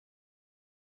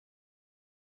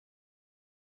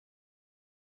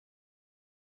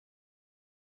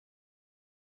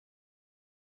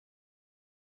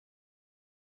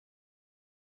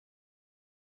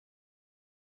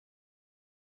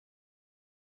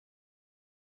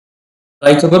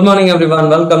Right, so good morning everyone.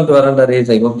 Welcome to Veranda.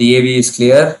 I hope the AV is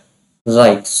clear.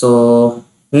 Right, so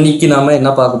இன்னைக்கு நாம என்ன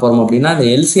பார்க்க போறோம் அப்படின்னா இந்த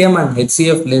LCM and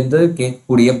HCFல இருந்து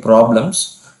கேட்கக்கூடிய ப்ராப்ளம்ஸ்.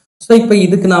 ஸோ இப்போ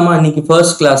இதுக்கு நாம இன்னைக்கு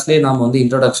ஃபர்ஸ்ட் கிளாஸ்லேயே நாம வந்து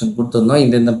இன்ட்ரோடக்ஷன் கொடுத்துருந்தோம்.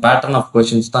 இந்த பேட்டர்ன் ஆஃப்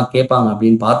கொஸ்டின்ஸ் தான் கேட்பாங்க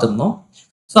அப்படின்னு பார்த்துருந்தோம்.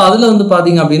 ஸோ அதில் வந்து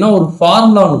பார்த்தீங்க அப்படின்னா ஒரு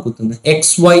ஃபார்முலா ஒன்று கொடுத்துருந்தேன்.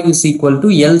 XY is equal to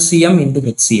LCM into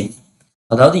HCF.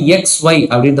 அதாவது XY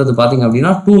அப்படின்றது பார்த்தீங்க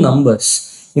அப்படின்னா டூ நம்பர்ஸ்.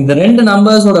 இந்த ரெண்டு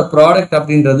நம்பர்ஸோட ப்ராடக்ட்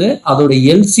அப்படின்றது அதோட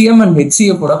LCM and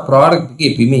HCF ஓட ப்ராடக்ட்டுக்கு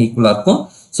எப்பயுமே ஈக்குவலா இருக்கும்.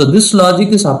 So this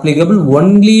logic is applicable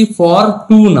only for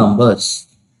two numbers.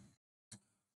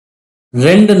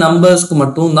 ரெண்டு நம்பர்ஸ்க்கு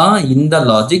மட்டும் தான் இந்த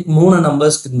லாஜிக். மூணு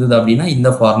நம்பர்ஸ்க்கு இருந்தது அப்படின்னா இந்த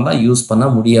ஃபார்முலா யூஸ் பண்ண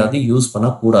முடியாது, யூஸ்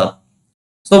பண்ணக்கூடாது.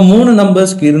 ஸோ மூணு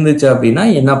நம்பர்ஸ்க்கு இருந்துச்சு அப்படின்னா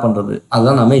என்ன பண்றது,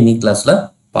 அதான் நம்ம இன்னைக்கு கிளாஸ்ல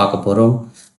பார்க்க போறோம்.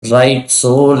 Right,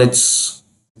 so let's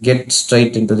get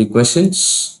straight into the questions.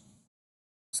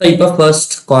 So இப்போ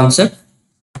first concept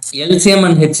LCM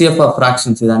and HCF of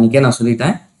fractions. இது அன்னைக்கே நான்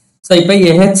சொல்லிட்டேன். ஸோ இப்போ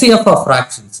HCF ஆஃப்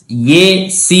ஃப்ராக்ஷன்ஸ்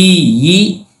ACE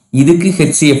இதுக்கு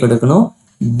HCF எடுக்கணும்,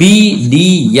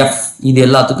 BDF இது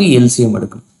எல்லாத்துக்கும் LCM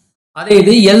எடுக்கணும். அதே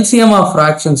இது LCM ஆஃப்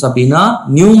ஃப்ராக்ஷன்ஸ் அப்படின்னா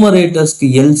நியூமரேட்டர்ஸ்க்கு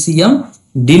LCM,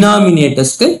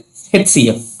 டினாமினேட்டர்ஸ்க்கு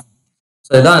HCF.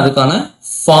 ஸோ இதுதான் அதுக்கான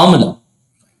formula.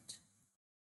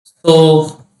 So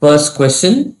first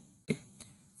question,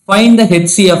 find the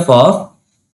HCF of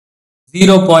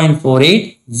 0.48,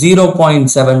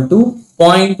 0.72,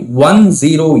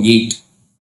 0.108.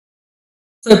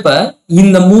 So இப்போ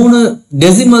இந்த மூணு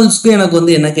டெசிமல்ஸ்க்கு எனக்கு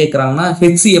வந்து என்ன கேட்குறாங்கன்னா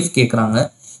HCF கேட்குறாங்க.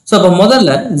 ஸோ அப்போ முதல்ல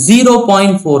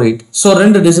 0.48, ஸோ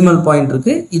ரெண்டு டெசிமல் பாயிண்ட்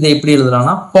இருக்கு. இதை எப்படி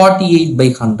எழுதலாம்னா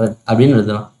 48/100 அப்படின்னு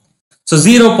எழுதலாம். ஸோ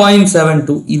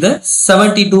 0.72 இதை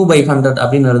 72/100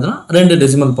 அப்படின்னு எழுதலாம். ரெண்டு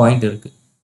டெசிமல் பாயிண்ட் இருக்கு.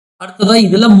 அடுத்ததா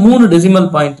இதுல மூணு டெசிமல்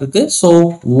பாயிண்ட் இருக்கு. ஸோ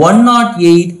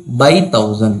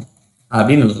 108/1000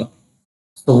 அப்படின்னு எழுதலாம்.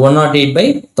 ஸோ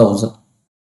 108/1000.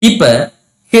 இப்ப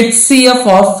HCF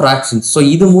ஆஃப் ஃப்ராக்ஷன்ஸ். ஸோ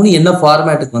இது மூணு என்ன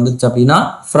ஃபார்மேட்டுக்கு வந்துருச்சு அப்படின்னா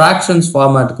ஃப்ராக்ஷன்ஸ்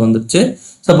ஃபார்மேட்டுக்கு வந்துருச்சு.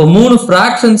 ஸோ அப்போ மூணு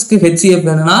ஃப்ராக்ஷன்ஸ்க்கு HCF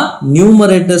வேணும்னா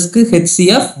நியூமரேட்டர்ஸ்க்கு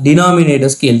HCF,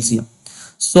 டினாமினேட்டர்ஸ்க்கு LCM.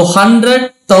 ஸோ 100,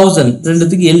 1000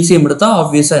 ரெண்டுத்துக்கு LCM எடுத்தா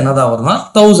ஆப்வியஸா என்னதான் வரும்னா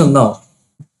 1000 தான் வரும்.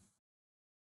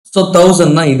 ஸோ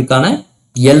 1000 தான் இதுக்கான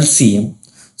LCM.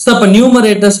 ஸோ அப்போ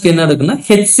நியூமரேட்டர்ஸ்க்கு என்ன எடுக்குன்னா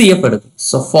HCF எடுக்கும்.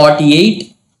 ஸோ 48,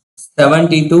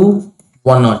 72,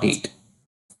 108.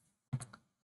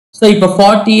 ஸோ இப்போ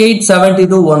 48,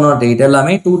 72, 108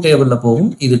 எல்லாமே டூ டேபிள்ல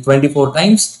போகும். இது 24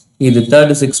 டைம்ஸ், இது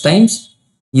 36 டைம்ஸ்,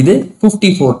 இது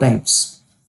 54 டைம்ஸ்.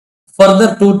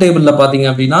 ஃபர்தர் டூ டேபிள்ல பாத்தீங்க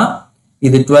அப்படின்னா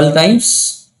இது 12 டைம்ஸ்,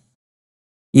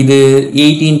 இது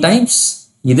 18 டைம்ஸ்,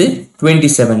 இது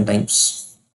 27 டைம்ஸ்.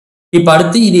 இப்போ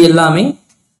அடுத்து இது எல்லாமே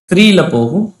 3ல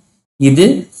போகும். இது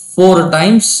 4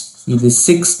 டைம்ஸ், இது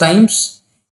 6 டைம்ஸ்,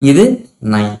 இது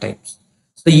 9 டைம்ஸ்.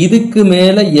 ஸோ இதுக்கு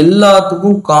மேல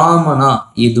எல்லாத்துக்கும் காமனா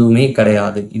எதுவுமே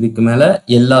கிடையாது. இதுக்கு மேல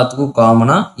எல்லாத்துக்கும்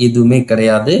காமனா எதுவுமே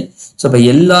கிடையாது. ஸோ இப்போ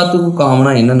எல்லாத்துக்கும்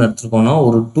காமனா என்னன்னு எடுத்துருக்கோம்னா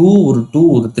ஒரு 2, ஒரு 2,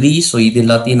 ஒரு 3. ஸோ இது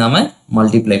எல்லாத்தையும் நாம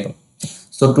மல்டிப்ளை பண்ணும்.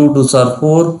 So 2 2s are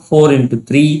 4, 4 into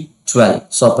 3, 12.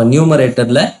 So அப்போ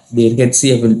நியூமரேட்டர்ல their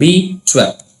HCF will be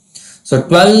 12. So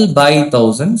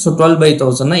 12/1000. So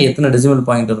 12/1000 எத்தனை டெசிமல்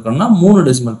பாயிண்ட் இருக்கணும்னா 3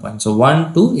 decimal point. So 1,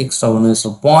 2 extra 1. So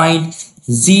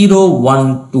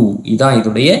 0.012 இதான்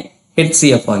இதோடைய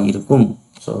HCF இருக்கும்.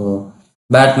 ஸோ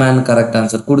பேட்மேன் கரெக்ட்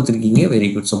ஆன்சர் கொடுத்துருக்கீங்க, very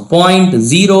good. So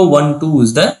 0.012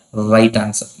 is the right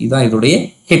answer. இதான் இதோடைய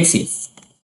HCF.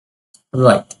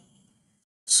 Right.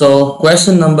 So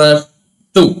question number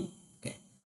 2.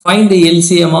 Find the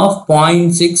LCM of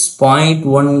 0.6,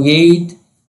 0.18,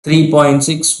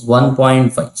 3.6,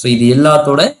 1.5. So இது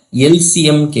எல்லாத்தோட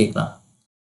LCM கேட்கலாம்.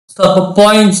 ஸோ அப்போ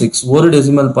 0.6 ஒரு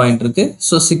டெசிமல் பாயிண்ட் இருக்கு.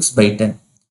 ஸோ 6/10.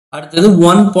 அடுத்தது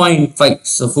 1.5,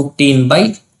 ஸோ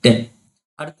 15/10.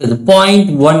 அடுத்தது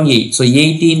 0.18, ஸோ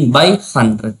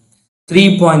 18/100.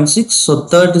 3.6, ஸோ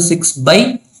 36/10.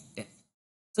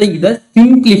 ஸோ இதை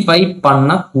சிம்பிளிஃபை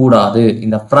பண்ணக்கூடாது.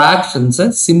 இந்த ஃப்ராக்ஷன்ஸை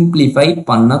சிம்பிளிஃபை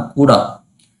பண்ணக்கூடாது.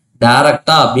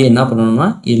 டைரக்டா அப்படியே என்ன பண்ணணும்னா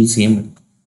LCM எடுக்கும்.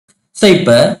 ஸோ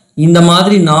இப்போ இந்த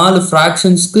மாதிரி 4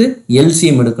 ஃப்ராக்ஷன்ஸ்க்கு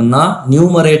LCM எடுக்கணும்னா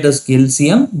நியூமரேட்டர்ஸ்க்கு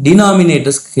LCM,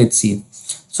 டினாமினேட்டர்ஸ்க்கு HCF.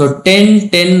 ஸோ 10,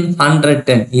 10, 100,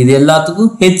 10 இது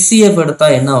எல்லாத்துக்கும் HCF எடுத்தா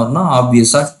என்ன வரும்னா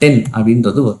ஆப்வியஸா 10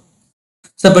 அப்படின்றது வரும்.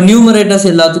 ஸோ இப்போ நியூமரேட்டர்ஸ்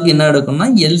எல்லாத்துக்கும் என்ன எடுக்கணும்னா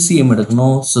LCM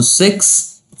எடுக்கணும். ஸோ 6,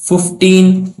 15,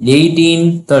 18,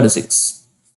 36.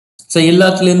 ஸோ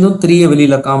எல்லாத்துலேருந்தும் 3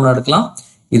 வெளியில காமனா எடுக்கலாம்.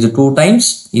 இது 2 டைம்ஸ்,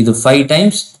 இது 5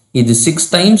 டைம்ஸ், இது 6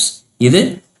 டைம்ஸ், இது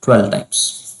 12 டைம்ஸ்.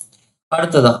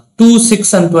 அடுத்ததா 2, 6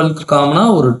 and 12 காமனா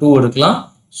ஒரு 2 எடுக்கலாம்.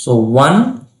 So 1,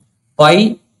 5,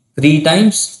 3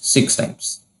 times, 6 times.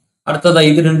 அடுத்ததா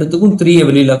இது ரெண்டுத்துக்கும் 3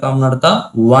 வெளியில காமனா எடுத்தா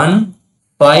 1,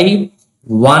 5,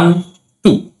 1,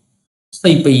 2. So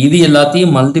இப்போ இது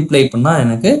எல்லாத்தையும் மல்டிப்ளை பண்ணா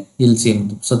எனக்கு LCM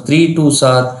வரும். So 3 2s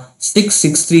are 6,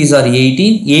 6 3s are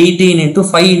 18, 18 into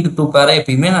 5 into 2 பேரை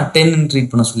எப்பயுமே நான் 10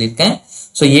 ட்ரீட் பண்ண சொல்லியிருக்கேன்.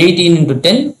 So 18 into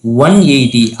 10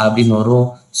 180 அப்படின்னு வரும்.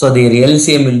 So their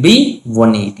LCM will be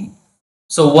 180.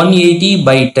 So 180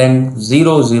 by 10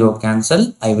 0 0 cancel.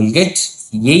 I will get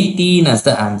 18 as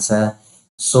the answer.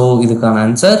 So இதுக்கான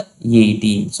answer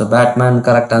 18. So Batman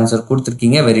correct answer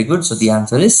கொடுத்திருக்கீங்க. Very good. So the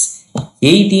answer is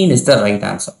 18 is the right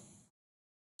answer.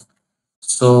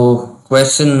 So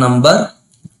question number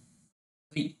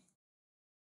 3.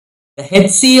 The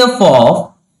HCF of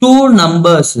two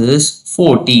numbers is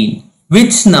 14.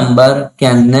 Which number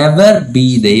can never be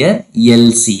their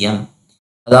LCM?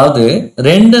 அதாவது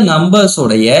ரெண்டு numbers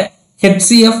உடைய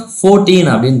HCF 14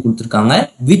 அப்படின்னு கொடுத்திருக்காங்க.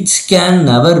 Which can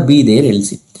never be their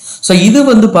LCM. So இது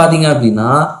வந்து பாத்தீங்க அப்படின்னா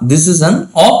this is an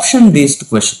option based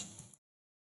question.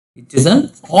 It is an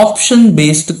option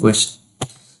based question.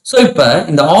 So இப்ப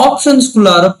இந்த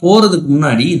ஆப்ஷன்ஸ்குள்ளார போறதுக்கு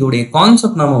முன்னாடி இதோடைய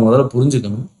கான்செப்ட் நம்ம முதல்ல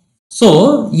புரிஞ்சுக்கணும். ஸோ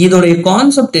இதோடைய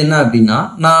கான்செப்ட் என்ன அப்படின்னா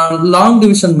நான் லாங்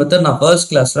டிவிஷன் மெத்தட் நான் ஃபர்ஸ்ட்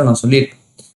கிளாஸ்ல நான் சொல்லியிருக்கேன்.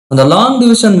 அந்த லாங்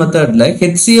டிவிஷன் மெத்தட்ல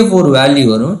HCF ஒரு வேல்யூ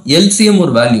வரும், LCM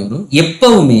ஒரு வேல்யூ வரும்.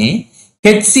 எப்பவுமே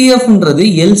HCFன்றது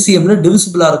LCMல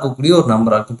டிவிசிபிளா இருக்கக்கூடிய ஒரு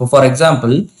நம்பரா இருக்கும். இப்போ ஃபார்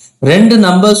எக்ஸாம்பிள் ரெண்டு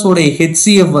நம்பர்ஸோடைய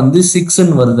HCF வந்து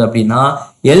 6ன்னு வருது அப்படின்னா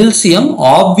LCM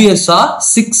ஆப்வியஸா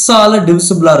 6ஆல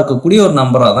டிவிசிபிளா இருக்கக்கூடிய ஒரு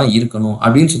நம்பரா தான் இருக்கணும்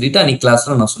அப்படின்னு சொல்லிட்டு அன்னைக்கு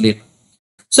கிளாஸ்ல நான் சொல்லியிருக்கேன்.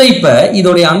 ஸோ இப்ப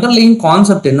இதோடைய அண்டர்லைன்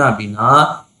கான்செப்ட் என்ன அப்படின்னா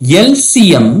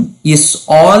LCM is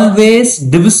always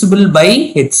divisible by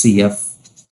HCF.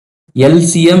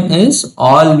 LCM is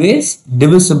always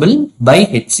divisible by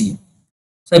HCF.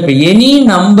 So இப்ப any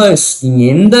numbers நீங்க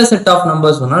எந்த செட் ஆஃப்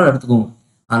நம்பர்ஸ் வேணாலும் எடுத்துக்கோங்க,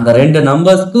 அந்த ரெண்டு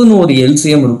நம்பர்ஸ்க்குன்னு ஒரு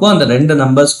LCM இருக்கும், அந்த ரெண்டு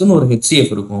நம்பர்ஸ்க்குன்னு ஒரு HCF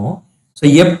இருக்கும். ஸோ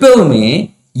எப்பவுமே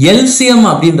LCM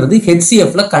அப்படின்றது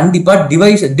HCFல கண்டிப்பா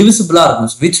டிவிசிபிளா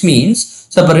இருக்கும். விச் மீன்ஸ்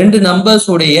இப்ப ரெண்டு நம்பர்ஸ்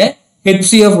உடைய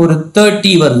HCF ஒரு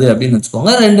 30 வருது அப்படின்னு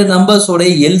வச்சுக்கோங்க, ரெண்டு நம்பர்ஸோட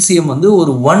LCM வந்து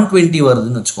ஒரு 120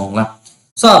 வருதுன்னு வச்சுக்கோங்களேன்.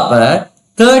 ஸோ அப்ப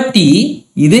 30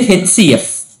 இது HCF,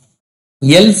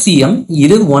 LCM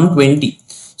இது 120.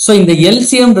 ஸோ இந்த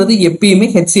LCMன்றது எப்பயுமே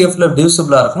HCFல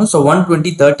டிவிசிபிளா இருக்கும். ஸோ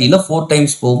 120 30ல 4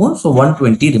 டைம்ஸ் போகும். So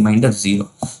 120 reminder 0.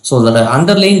 ஸோ அதோட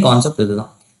அண்டர்லைன் கான்செப்ட்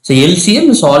இதுதான். So LCM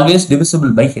is always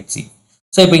divisible by HCF.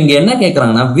 So இப்போ இங்க என்ன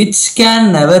கேட்கறாங்கன்னா which can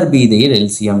never be their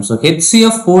LCM. So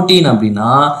HCF 14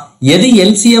 அப்படின்னா எது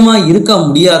LCM-ஆ இருக்க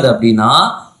முடியாது அப்படின்னா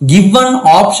given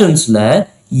ஆப்ஷன்ஸ்ல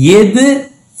எது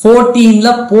 14ல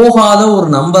போகாத ஒரு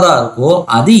நம்பரா இருக்கோ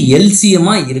அது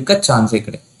LCM-ஆ இருக்க சான்ஸே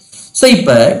கிடையாது. ஸோ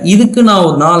இப்போ இதுக்கு நான்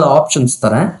ஒரு 4 ஆப்ஷன்ஸ்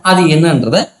தரேன், அது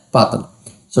என்னன்றத பார்த்துக்கலாம்.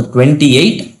 ஸோ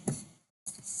 28,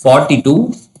 42,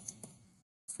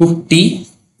 50,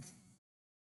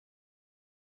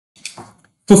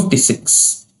 56.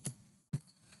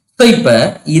 ஸோ இப்போ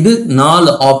இது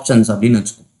 4 ஆப்ஷன்ஸ் அப்படின்னு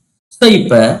வச்சுக்கோங்க. ஸோ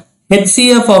இப்போ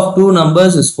HCF of two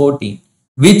numbers is 14,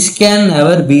 which can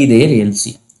never be their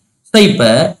LCM. So இப்போ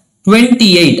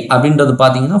 28 அப்படின்றது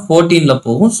பார்த்தீங்கன்னா 14ல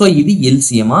போகும். ஸோ இது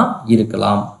LCM-ஆ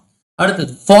இருக்கலாம்.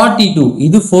 அடுத்தது 42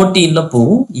 இது 14ல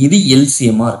போகும், இது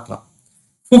LCM-ஆ இருக்கலாம்.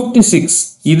 56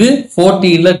 இது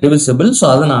 14ல டிவிசிபிள், ஸோ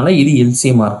அதனால இது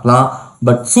LCM-ஆ இருக்கலாம்.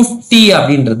 பட் 50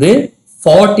 அப்படின்றது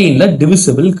 14ல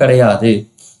டிவிசிபிள் கிடையாது.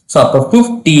 ஸோ அப்போ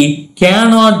 50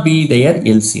 cannot be their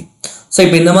LCM. So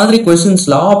இப்போ இந்த மாதிரி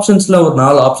கொஸ்டின்ஸ்ல ஆப்ஷன்ஸ்ல ஒரு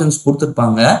 4 ஆப்ஷன்ஸ்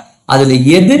கொடுத்துருப்பாங்க, அதுல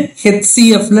எது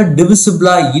HCFல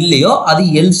டிவிசிபிளா இல்லையோ அது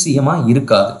LCM-ஆ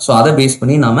இருக்காது. ஸோ அதை பேஸ்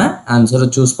பண்ணி நாம ஆன்சரை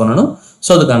சூஸ் பண்ணணும்.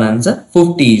 ஸோ அதுக்கான answer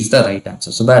 50 is the right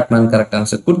answer. So Batman correct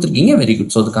answer கொடுத்துருக்கீங்க, வெரி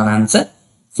குட். ஸோ அதுக்கான ஆன்சர்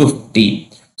 50.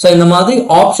 ஸோ இந்த மாதிரி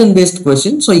option based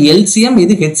question, so LCM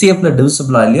இது HCFல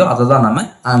டிவிசிபிளா இல்லையோ அதை தான் நம்ம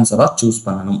ஆன்சரா சூஸ்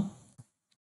பண்ணணும்.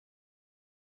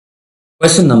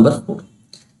 Question number 4.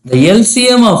 The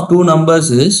LCM of two numbers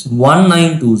is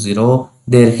 1920.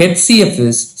 Their HCF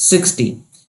is 16.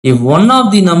 If one of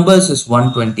the numbers is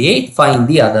 128, find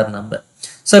the other number.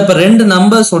 So இப்போ ரெண்டு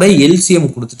நம்பர்ஸோட LCM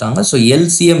கொடுத்துட்டாங்க. So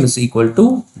LCM is equal to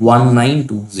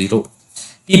 1920.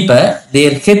 இப்போ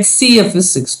their HCF is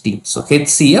 16. So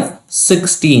HCF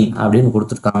 16 அப்படின்னு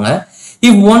கொடுத்துருக்காங்க.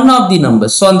 If one of the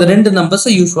numbers, so அந்த ரெண்டு numbers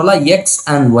யூஸ்வலா x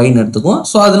and y ன்னு எடுத்துக்குவோம்.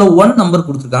 ஸோ அதுல 1 நம்பர்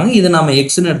கொடுத்துருக்காங்க, இது நம்ம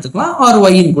x-ன்னு எடுத்துக்கலாம் ஆர்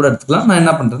y-ன்னு கூட எடுத்துக்கலாம். நான்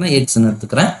என்ன பண்றேன்னா x-ன்னு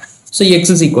எடுத்துக்கிறேன். So x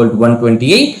is equal to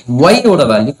 128, y-ஓட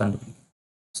value கண்டுபிடிக்கும்.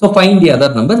 So find the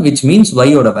other number which means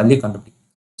y-ஓட value கண்டுபிடிக்கும்.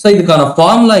 ஸோ இதுக்கான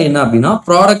ஃபார்முலா என்ன அப்படின்னா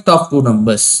product of two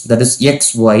numbers, that is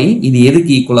xy, இது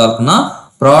எதுக்கு ஈக்குவலா இருக்குன்னா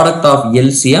product of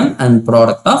LCM and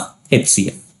product of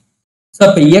HCF. So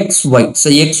இப்போ xy, so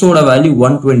x-ஓட value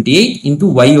 128 into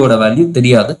y-ஓட value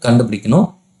தெரியாது, கண்டுபிடிக்கணும்.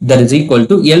 That is equal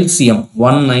to LCM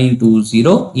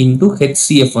 1920 into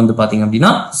HCF வந்து பாத்தீங்க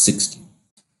அப்படின்னா 60.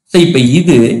 ஸோ இப்போ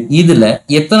இதுல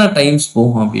எத்தனை டைம்ஸ்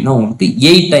போகும் அப்படின்னா உங்களுக்கு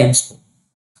 8 டைம்ஸ் போகும்.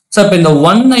 ஸோ இப்போ இந்த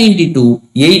 192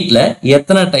 8ல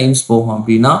எத்தனை டைம்ஸ் போகும்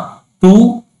அப்படின்னா 2,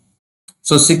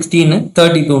 ஸோ 16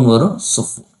 32 வரும், ஸோ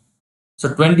 4. ஸோ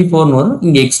 24 வரும்,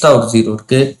 இங்க எக்ஸ்ட்ரா ஒரு 0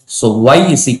 இருக்கு. So y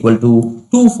is equal to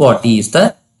 240 is the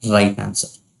right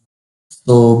answer.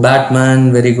 So Batman,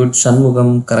 very good. Shanmugam,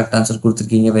 correct answer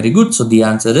கொடுத்திருக்கீங்க, very good. So the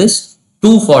answer is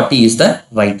 240 is the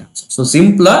right answer. So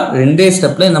simple ரெண்டே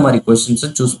ஸ்டெப்ல இந்த மாதிரி questions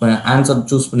choose பண்ண answer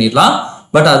choose பண்ணிடலாம்.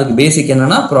 But அதுக்கு பேசிக்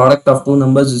என்னன்னா product of two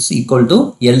numbers is equal to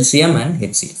LCM and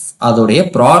HCF. அதோடைய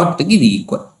ப்ராடக்ட்டுக்கு இது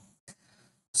equal.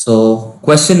 So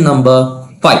question number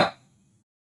 5.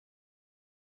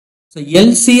 So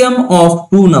LCM of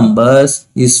two numbers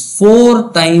is 4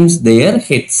 times their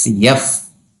HCF.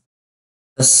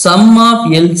 The sum of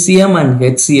LCM and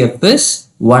HCF is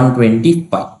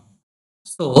 125.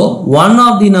 So one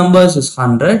of the numbers is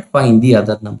 100, find the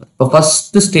other number. இப்போ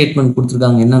first statement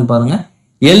கொடுத்திருக்காங்க என்னன்னு பாருங்க.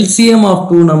 LCM of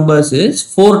two numbers is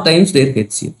 4 times their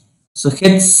HCF. So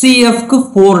HCF க்கு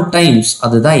 4 times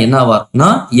அதுதான் என்னவா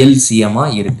இருக்குன்னா LCM ஆ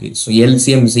இருக்கு. So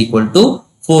LCM is equal to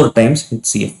 4 times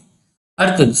HCF.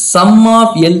 அடுத்து sum of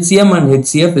LCM and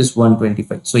HCF is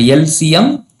 125. So LCM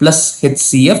plus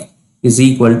HCF is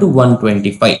equal to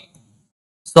 125.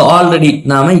 So already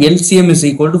நாம LCM is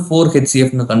equal to 4 HCF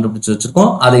னு கண்டுபிடிச்சு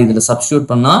வச்சிருக்கோம். அதை இதுல சப்ஸ்டிட்யூட்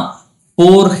பண்ணா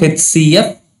 4 HCF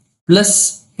plus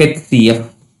HCF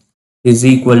is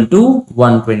equal to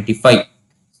 125.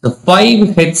 So 5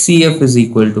 HCF is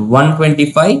equal to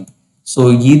 125. So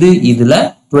இது இதுல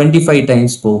 25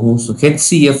 times போகும். So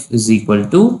HCF is equal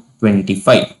to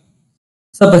 25.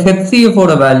 So அப்ப HCF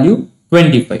ஓட வேல்யூ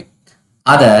 25.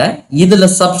 அத இதுல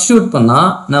சப்ஸ்டிட்யூட் பண்ணா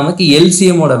நமக்கு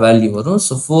LCM ஓட வேல்யூ வரும்.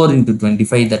 So 4 into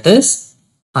 25 that is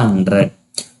 100.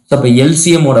 So அப்ப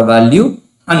LCM ஓட வேல்யூ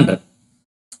 100,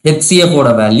 HCF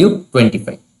ஓட வேல்யூ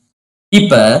 25.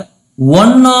 இப்ப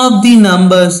one of the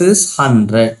numbers is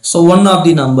 100. So one of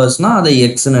the numbers na அதை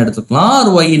x ன்னு எடுத்துக்கலாம் or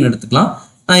y ன்னு எடுத்துக்கலாம்.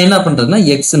 நான் என்ன பண்றேன்னா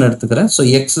x ன்னு எடுத்துக்கிறேன். So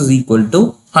x is equal to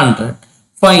 100.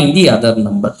 Find the other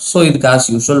number. So இதுக்கு as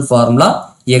usual formula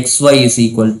xy is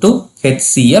equal to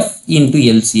HCF into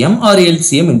LCM or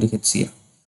LCM into HCF.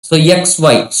 So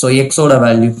xy, so x ஓட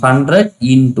value 100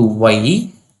 into y,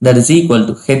 that is equal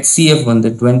to HCF வந்து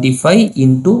 25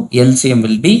 into LCM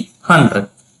will be 100.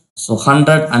 So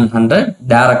 100 and 100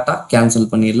 directly cancel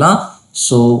பண்ணிடலாம்.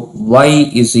 So y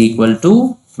is equal to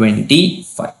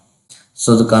 25.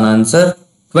 So the answer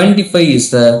 25 is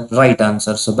the right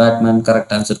answer. So Batman correct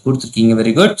answer கொடுத்திருக்கீங்க,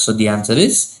 very good. So the answer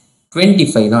is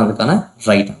 25 தான் அதுக்கான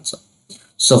right answer.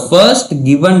 So first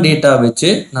given data வச்சு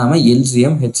நாம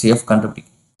LCM HCF கண்டுபிடிக்கணும்.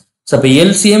 So இப்போ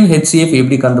LCM HCF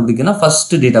எப்படி கண்டுபிடிக்கணும்னா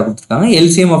first data கொடுத்திருக்காங்க.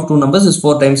 LCM of two numbers is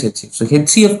 4 times HCF. So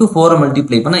HCF க்கு 4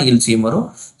 multiply பண்ணா LCM வரும்.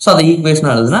 So அதை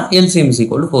ஈக்குவேஷன் எழுதுனா LCM is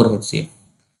equal to 4 HCF.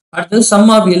 அடுத்து sum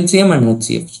of LCM and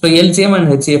HCF. So LCM and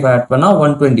HCF add பண்ணா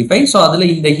 125. So அதுல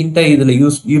இந்த ஹிண்டை இதுல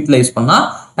யூட்டிலைஸ் பண்ணா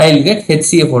I will get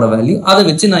HCF ஓட வேல்யூ. அதை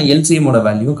வச்சு நான் LCM ஓட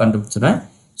வேல்யூ கண்டுபிடிச்சிடுறேன்.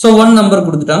 So one number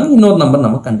கொடுத்துட்டாங்க, இன்னொரு நம்பர்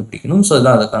நம்ம கண்டுபிடிக்கணும். So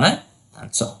இதான் அதுக்கான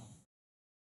answer.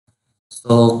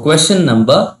 So question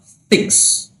number 6.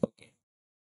 Okay.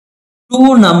 Two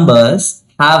numbers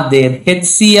have their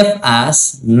HCF as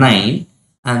 9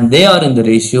 and they are in the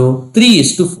ratio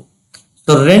 3:4.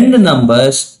 So ரெண்டு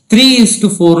numbers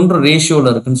 3:4ன்ற ரேஷியோல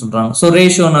இருக்குன்னு சொல்றாங்க. So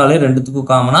ரேஷியோனாலே ரெண்டுத்துக்கும்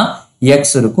காமனா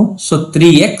x இருக்கும். So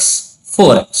 3x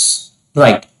 4x.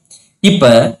 ரைட். இப்ப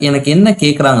எனக்கு என்ன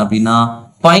கேக்குறாங்க அப்படின்னா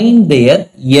find their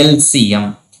LCM.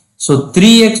 So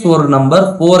 3x ஒரு நம்பர்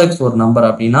 4x ஒரு நம்பர்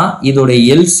அப்படின்னா இதோட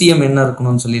LCM என்ன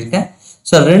இருக்கணும்னு சொல்லியிருக்கேன்.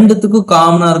 So ரெண்டுத்துக்கும்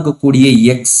காமனா இருக்கக்கூடிய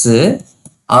x,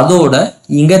 அதோட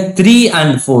இங்க 3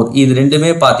 and 4 இது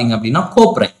ரெண்டுமே பாத்தீங்க அப்படின்னா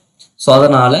கோப்ரைம். So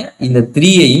அதனால இந்த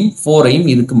 3ஐயும் 4ஐயும்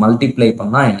இதுக்கு மல்டிப்ளை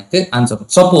பண்ணா எனக்கு ஆன்சர்.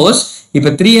 சப்போஸ் இப்ப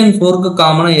 3 and 4க்கு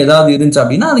காமனா ஏதாவது இருந்துச்சு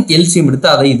அப்படின்னா அதுக்கு LCM எடுத்து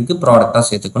அதை இதுக்கு ப்ராடக்டா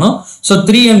சேர்த்துக்கணும். So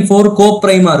 3 and 4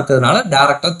 கோப்ரைமா இருக்கிறதுனால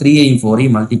டைரக்டா 3ஐயும்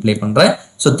 4ஐயும் மல்டிப்ளை பண்றேன்.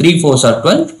 So 3 4s are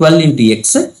 12, 12 into x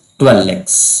 12x.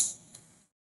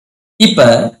 இப்ப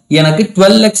எனக்கு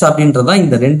 12x அப்படின்றதா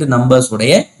இந்த ரெண்டு நம்பர்ஸ்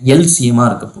உடைய LCM ஆ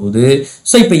இருக்க போகுது.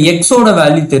 So இப்ப x ஓட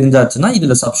வேல்யூ தெரிஞ்சாச்சுன்னா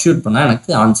இதுல சப்ஸ்டிட்யூட் பண்ணா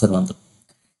எனக்கு ஆன்சர் வந்துடும்.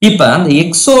 இப்ப அந்த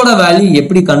x ஓட வேல்யூ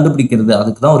எப்படி கண்டுபிடிக்கிறது,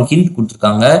 அதுக்கு தான் ஒரு ஹிண்ட்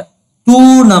கொடுத்திருக்காங்க. Two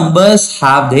numbers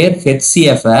have their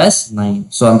HCF as 9.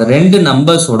 So அந்த ரெண்டு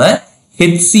நம்பர்ஸோட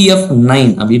HCF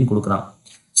 9 அப்படின்னு கொடுக்குறாங்க.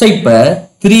 So இப்ப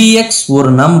 3x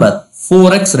ஒரு நம்பர்,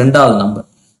 4x ரெண்டாவது நம்பர்.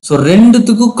 So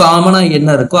ரெண்டுத்துக்கும் காமனா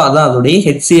என்ன இருக்கோ அதான் அதோடைய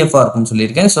HCF ஆ இருக்குன்னு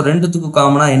சொல்லியிருக்கேன். So ரெண்டுத்துக்கும்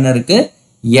காமனா என்ன இருக்கு,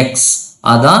 x,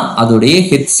 அதான் அதோடைய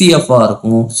HCF ஆ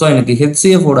இருக்கும். So எனக்கு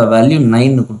HCF ஓட வேல்யூ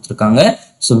 9 கொடுத்திருக்காங்க.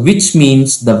 So which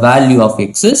means the value of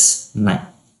x is 9.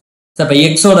 So அப்ப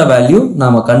x ஓட வேல்யூ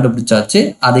நாம கண்டுபிடிச்சாச்சு.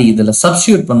 அதை இதுல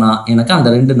சப்ஸ்டிட்யூட் பண்ணா எனக்கு அந்த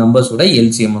ரெண்டு நம்பர்ஸோட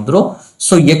LCM வந்துரும்.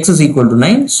 So x is equal to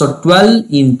 9. So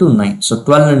 12 into 9. So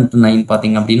 12 into 9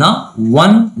 பாத்தீங்க அப்படின்னா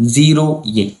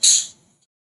 108.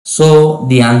 So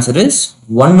the answer is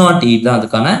 108 தான்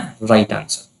அதுக்கான right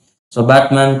answer. So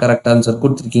Batman correct answer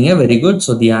கொடுத்திருக்கீங்க. Very good.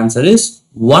 So the answer is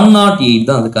 108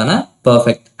 தான் அதுக்கான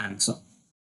perfect answer.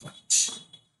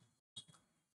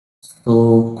 So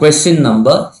question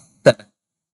number 7.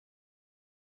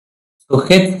 So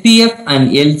HCF and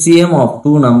LCM of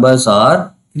two numbers are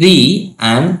 3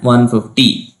 and 150.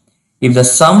 If the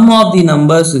sum of the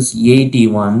numbers is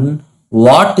 81,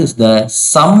 what is the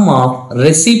sum of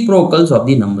reciprocals of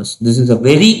the numbers? This is a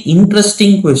very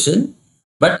interesting question,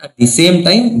 but at the same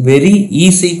time very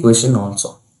easy question also.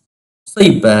 So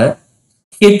if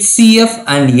HCF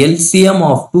and LCM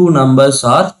of two numbers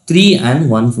are 3 and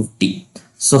 150.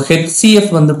 So HCF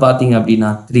வந்து பாத்தீங்க அப்படின்னா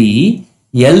 3,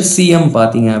 LCM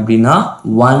பாத்தீங்க அப்படின்னா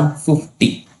 150,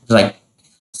 right?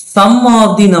 Sum of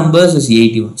the numbers is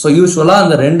 81. So usually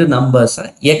அந்த ரெண்டு numbers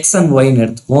x and y ன்னு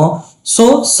எடுத்துக்குவோம். So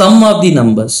sum of the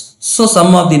numbers. So sum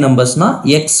of the numbers na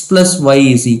x plus y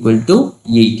is equal to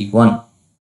 81.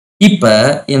 இப்ப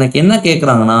எனக்கு என்ன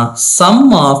கேக்குறாங்கன்னா sum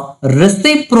of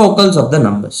reciprocals of the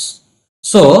numbers.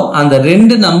 So அந்த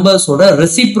ரெண்டு numbers ஓட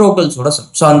reciprocals ஓட sum.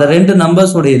 So அந்த ரெண்டு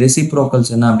numbers ஓட reciprocals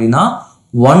என்ன அப்படின்னா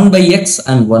 1 by x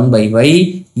and 1 by y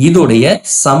இதோடைய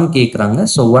sum கேக்குறாங்க.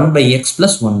 So 1 by x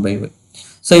plus 1 by y.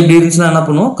 So இப்படி இருந்துச்சுன்னா என்ன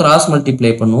பண்ணுவோம், cross multiply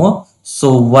பண்ணுவோம். So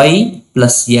y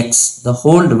plus x the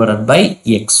whole divided by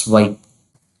xy.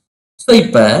 So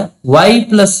இப்ப y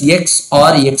plus x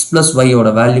or x plus y ஓட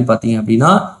value பாத்தீங்க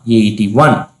அப்படின்னா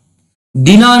 81.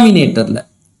 டினாமினேட்டர்ல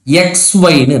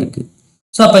xy ன்னு இருக்கு.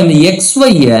 So அப்ப இந்த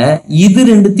xy இது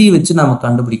ரெண்டுத்தையும் வச்சு நாம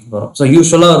கண்டுபிடிக்க போறோம். So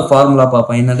usually ஒரு ஃபார்முலா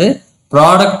பாப்போம், என்னது,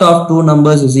 product of two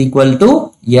numbers is equal to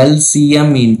LCM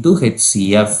into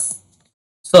HCF.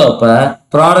 So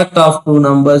product of two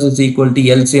numbers is equal to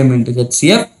LCM into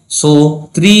HCF. So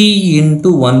 3 into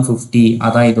 150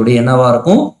 அதான் இதோட என்னவா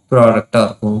இருக்கும், ப்ராடக்டா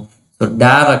இருக்கும். So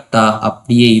டைரக்டா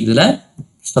அப்படியே இதுல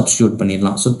சப்ஸ்டிட்யூட்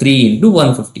பண்ணிடலாம். So 3 into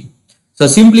 150. So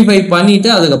simplify பண்ணிட்டு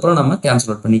அதுக்கப்புறம் நம்ம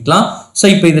கேன்சல் அவுட் பண்ணிக்கலாம். So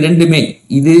இப்போ இது ரெண்டுமே,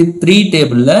 இது 3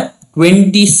 டேபிள்ல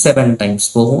 27 டைம்ஸ்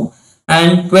போகும்.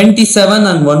 And 27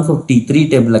 and 150 3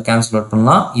 டேபிள்ல கேன்சல் அவுட்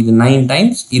பண்ணலாம். இது 9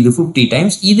 டைம்ஸ், இது 50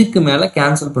 டைம்ஸ். இதுக்கு மேல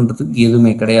கேன்சல் பண்றதுக்கு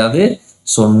எதுவுமே கிடையாது.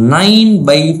 So 9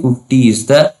 by 50 is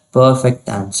the perfect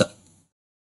answer.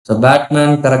 So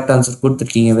Batman correct answer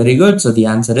கொடுத்திருக்கீங்க. Very good. So the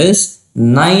answer is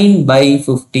 9 by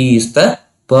 50 is the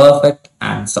perfect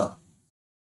answer.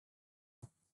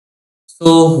 So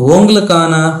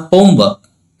உங்களுக்கான homework.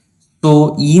 So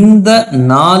இந்த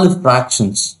 4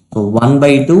 fractions, so 1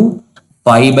 by 2,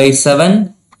 5 by 7,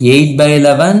 8 by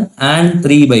 11 and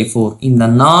 3 by 4 இந்த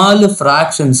 4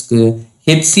 fractionsக்கு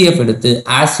HCF எடுத்து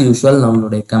as usual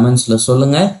நம்மளுடைய commentsல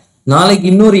சொல்லுங்க. நாளைக்கு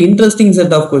இன்னொரு interesting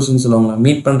set of questions உங்களை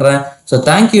meet பண்றேன். So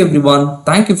thank you everyone.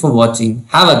 Thank you for watching.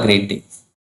 Have a great day.